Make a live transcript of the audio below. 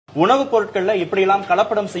உணவுப் பொருட்கள்ல இப்படியெல்லாம்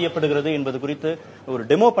கலப்படம் செய்யப்படுகிறது என்பது குறித்து ஒரு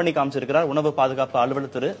டெமோ பண்ணி காமிச்சிருக்கிறார் உணவு பாதுகாப்பு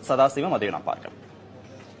அலுவலர் திரு சதாசிவம். அதையும் நான் பார்க்கிறேன்.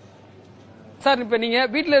 சார், இப்ப நீங்க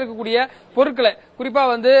வீட்டுல இருக்கக்கூடிய பொருட்களை குறிப்பா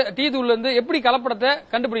டீ தூள்ல இருந்து எப்படி கலப்படத்தை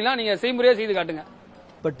கண்டுபிடிக்கலாம், நீங்க செய்முறையா செய்து காட்டுங்க.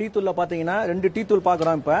 இப்ப டீ தூள்ல பாத்தீங்கன்னா 2 டீ தூள்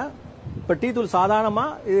பாக்குறோம். இப்ப டீ தூள் சாதாரணமா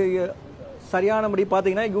சரியானபடி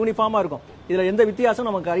பாத்தீங்கன்னா யூனிஃபார்மா இருக்கும். இதுல எந்த வித்தியாசம்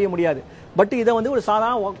நமக்கு அறிய முடியாது. பட் இதை ஒரு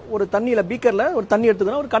சாதாரண ஒரு தண்ணியில பீக்கர்ல ஒரு தண்ணி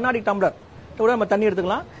எடுத்துக்கலாம், ஒரு கண்ணாடி டம்ளர் கூட நம்ம தண்ணி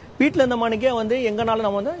எடுத்துக்கலாம். வீட்டுல இந்த மணிக்கே எங்கனாலும்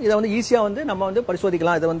நம்ம இதை ஈஸியா நம்ம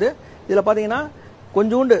பரிசோதிக்கலாம். இதை இதுல பாத்தீங்கன்னா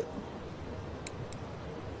கொஞ்சோண்டு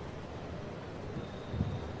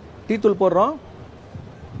டீ தூள் போடுறோம்.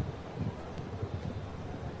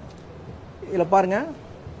 இதுல பாருங்க,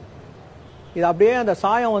 இது அப்படியே அந்த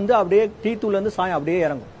சாயம் அப்படியே டீ தூள்ல இருந்து சாயம் அப்படியே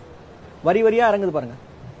இறங்கும், வரி வரியா இறங்குது பாருங்க.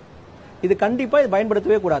 இது கண்டிப்பா இது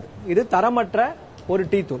பயன்படுத்தவே கூடாது. இது தரமற்ற ஒரு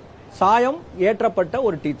டீ தூள், சாயம் ஏற்றப்பட்ட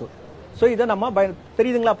ஒரு டீ தூள். சோ இதை நம்ம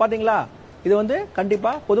தெரியுதுங்களா, பாத்தீங்களா? இது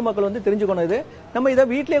கண்டிப்பா பொதுமக்கள் தெரிஞ்சுக்கணும். இது நம்ம இதை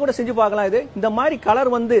வீட்லயே கூட செஞ்சு பார்க்கலாம். இது இந்த மாதிரி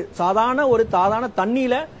கலர் சாதாரண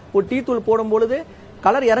தண்ணியில ஒரு டீ தூள் போடும் பொழுது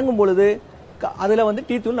கலர் இறங்கும் பொழுது அதுல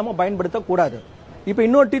டீ தூள் நம்ம பயன்படுத்த கூடாது. இப்ப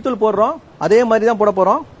இன்னொரு டீ தூள் போடுறோம், அதே மாதிரி தான் போட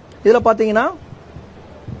போறோம். இதுல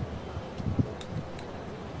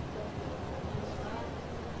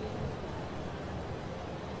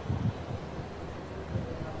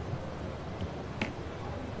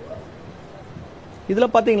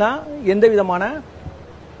பாத்தீங்கன்னா எந்த விதமான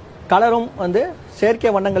கலரும்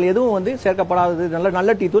செயற்கை வண்ணங்கள் எதுவும் சேர்க்கப்படாதது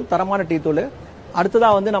நல்ல டீ தூள், தரமான டீ தூள். அடுத்ததா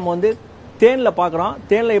நம்ம தேன்ல பாக்குறோம்.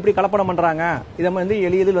 தேன்ல எப்படி கலப்படம் பண்றாங்க இதை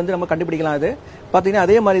எளிதில் நம்ம கண்டுபிடிக்கலாம். இது பாத்தீங்கன்னா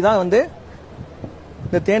அதே மாதிரி தான்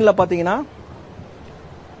இந்த தேன்ல பாத்தீங்கன்னா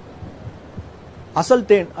அசல்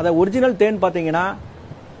தேன், அத ஒரிஜினல் தேன் பாத்தீங்கன்னா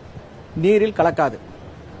நீரில் கலக்காது.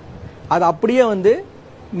 அது அப்படியே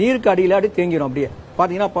நீருக்கு அடியில அப்படி தேங்கிடும். அப்படியே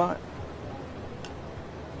பாத்தீங்கன்னா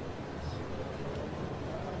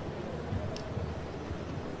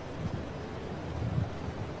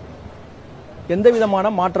எந்த விதமான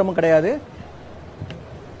மாற்றமும் கிடையாது.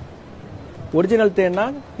 ஒரிஜினல் தேன்னா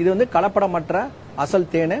இது கலப்படமற்ற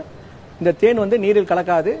அசல் தேன். இந்த தேன் நீரில்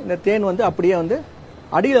கலக்காது. இந்த தேன் அப்படியே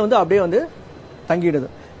அடியில அப்படியே தங்கிடுது.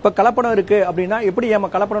 இப்ப கலப்படம் இருக்கு அப்படின்னா எப்படி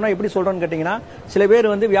கலப்படம்னா எப்படி சொல்றோம்னு கேட்டீங்கன்னா, சில பேர்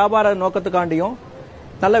வியாபார நோக்கத்துக்காண்டியும்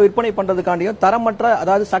நல்ல விற்பனை பண்றதுக்காண்டியும் தரமற்ற,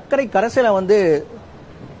 அதாவது சர்க்கரை கரைசலை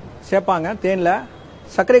சேர்ப்பாங்க. தேன்ல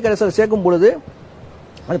சர்க்கரை கரைசல் சேர்க்கும் பொழுது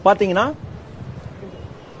அது பாத்தீங்கன்னா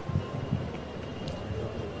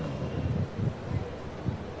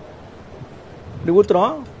இப்படி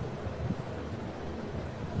ஊத்துறோம்,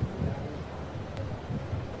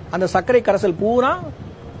 அந்த சர்க்கரை கரைசல் பூரா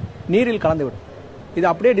நீரில் கலந்து விடும். இது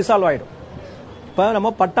அப்படியே டிசால்வ் ஆயிடும். இப்ப நம்ம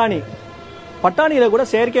பட்டாணியில கூட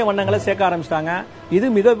செயற்கை வண்ணங்களை சேர்க்க ஆரம்பிச்சிட்டாங்க. இது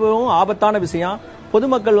மிகவும் ஆபத்தான விஷயம்.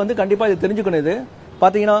 பொதுமக்கள் கண்டிப்பா இது தெரிஞ்சுக்கணும். இது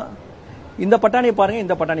பாத்தீங்கன்னா இந்த பட்டாணியை பாருங்க,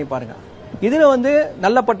 இந்த பட்டாணியை பாருங்க. இதுல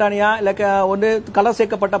நல்ல பட்டாணியா இல்ல கலர்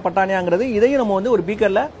சேர்க்கப்பட்ட பட்டாணியாங்கிறது, இதையும் நம்ம ஒரு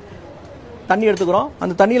பீக்கர்ல தண்ணி எடுத்துக்கிறோம்.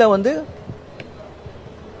 அந்த தண்ணியில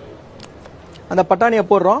அந்த பட்டாணியை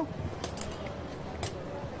போடுறோம்.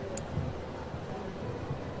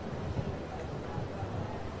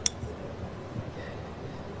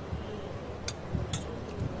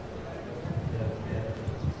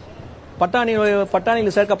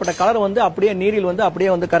 பட்டாணியில் சேர்க்கப்பட்ட கலர் அப்படியே நீரில் அப்படியே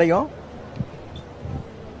கரையும்.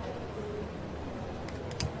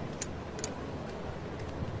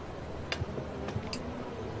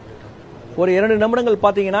 ஒரு 2 நிமிடங்கள்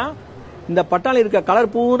பாத்தீங்கன்னா இந்த பட்டாணி இருக்க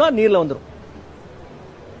கலர் பூரா நீர்ல வந்துடும்.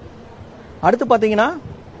 அடுத்து பாத்தீங்கன்னா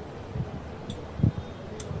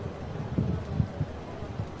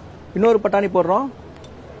இன்னொரு பட்டாணி போடுறோம்.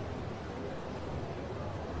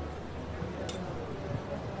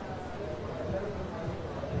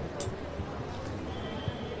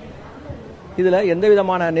 இதுல எந்த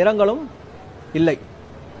விதமான நிறங்களும் இல்லை.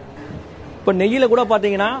 இப்ப நெய்யில கூட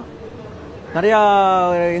பாத்தீங்கன்னா நிறைய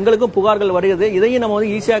எங்களுக்கும் புகார்கள் வருகிறது. இதையும் நம்ம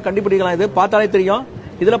ஈஸியா கண்டுபிடிக்கலாம். இது பார்த்தாலே தெரியும்.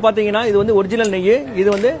 இதுல பாத்தீங்கன்னா இது ஒரிஜினல் நெய்.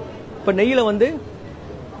 இது இப்ப நெய்யில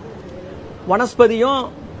வனஸ்பதியும்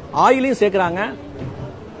ஆயிலையும் சேர்க்கிறாங்க.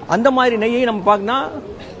 அந்த மாதிரி நெய்யை நம்ம பார்க்கணும்,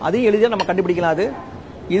 அதையும் எளிதாக நம்ம கண்டுபிடிக்கலாம். அது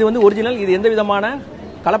இது ஒரிஜினல். இது எந்த விதமான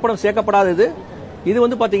கலப்படம் சேர்க்கப்படாதது.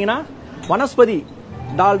 இது பாத்தீங்கன்னா வனஸ்பதி,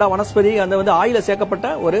 டால்டா வனஸ்பதி அந்த ஆயில சேர்க்கப்பட்ட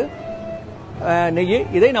ஒரு நெய்.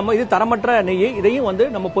 இதை நம்ம இது தரமற்ற நெய். இதையும்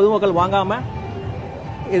நம்ம பொதுமக்கள் வாங்காம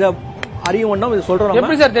இதை அறியும் ஒன்றும் இது சொல்றோம்.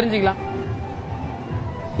 எப்படி சார் தெரிஞ்சுக்கலாம்?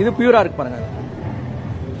 இது பியூரா இருக்கு பாருங்க.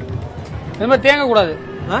 தேங்க கூடாது,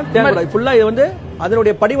 ஃபுல்லா இது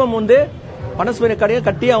அதனுடைய படிவம் வனஸ்பதி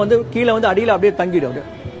கட்டியா கீழே அடியில அப்படியே தங்கிடும்.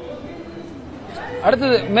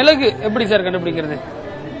 அடுத்தது மிளகு எப்படி சார் கண்டுபிடிக்கிறது?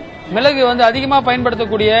 மிளகு அதிகமா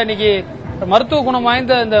பயன்படுத்தக்கூடிய இன்னைக்கு மருத்துவ குணம்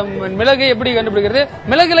வாய்ந்த இந்த மிளகை எப்படி கண்டுபிடிக்கிறது?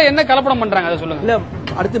 மிளகுல என்ன கலப்படம் பண்றாங்க அதை சொல்லுங்க. இல்ல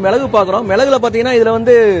அடுத்து மிளகு பாக்குறோம். மிளகுல பாத்தீங்கன்னா இதுல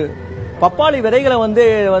வந்து பப்பாளி விதைகளை வந்து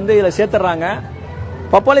இதுல சேர்த்துறாங்க.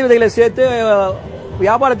 பப்பாளி விதைகளை சேர்த்து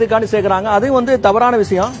வியாபாரத்துக்காண்டி சேர்க்கறாங்க. அது வந்து தவறான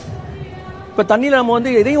விஷயம். இப்ப தண்ணியில நம்ம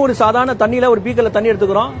வந்து இதையும் ஒரு சாதாரண தண்ணியில ஒரு பீக்கர்ல தண்ணி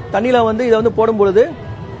எடுத்துக்கிறோம். தண்ணியில வந்து இதை வந்து போடும் பொழுது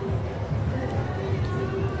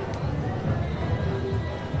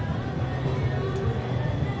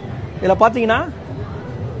இதுல பாத்தீங்கன்னா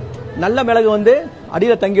நல்ல மிளகு வந்து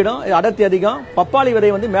அடியில தங்கிடும். இது அடர்த்தி அதிகம். பப்பாளி விதை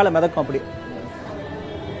வந்து மேல மிதக்கும். அப்படி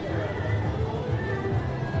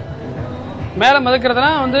மேல மிதக்கிறதுனா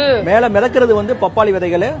வந்து மேல மிதக்கிறது வந்து பப்பாளி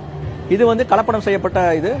விதைகள். இது வந்து கலப்படம் செய்யப்பட்ட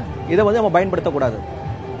இதை வந்து நம்ம பயன்படுத்தக்கூடாது.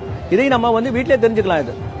 இதை நம்ம வந்து வீட்டிலே தெரிஞ்சுக்கலாம்.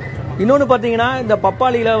 இது இன்னொன்னு பாத்தீங்கன்னா இந்த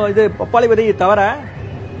பப்பாளியில பப்பாளி விதையை தவிர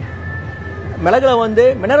மிளகுல வந்து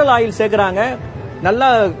மினரல் ஆயில் சேர்க்கிறாங்க. நல்லா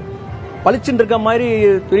பளிச்சுன்னு இருக்க மாதிரி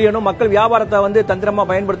தெரியணும். மக்கள் வியாபாரத்தை வந்து தந்திரமா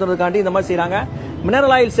பயன்படுத்துறதுக்காண்டி இந்த மாதிரி செய்யறாங்க.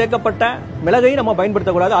 மினரல் ஆயில் சேர்க்கப்பட்ட மிளகையும் நம்ம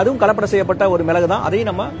பயன்படுத்தக்கூடாது. அதுவும் கலப்படம் செய்யப்பட்ட ஒரு மிளகு தான். அதையும்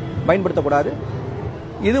நம்ம பயன்படுத்தக்கூடாது.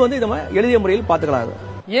 இது வந்து நம்ம எளிய முறையில் பார்த்துக்கலாம்.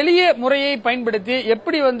 எளிய முறையை பயன்படுத்தி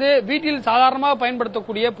எப்படி வந்து வீட்டில் சாதாரணமாக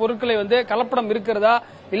பயன்படுத்தக்கூடிய பொருட்களை வந்து கலப்படம் இருக்கிறதா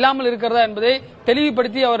இல்லாமல் இருக்கிறதா என்பதை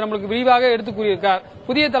தெளிவுபடுத்தி அவர் நம்மளுக்கு விரிவாக எடுத்து கூறியிருக்கார்.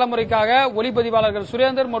 புதிய தலைமுறைக்காக ஒளிப்பதிவாளர்கள்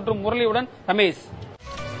சுரேந்தர் மற்றும் முரளியுடன் ரமேஷ்.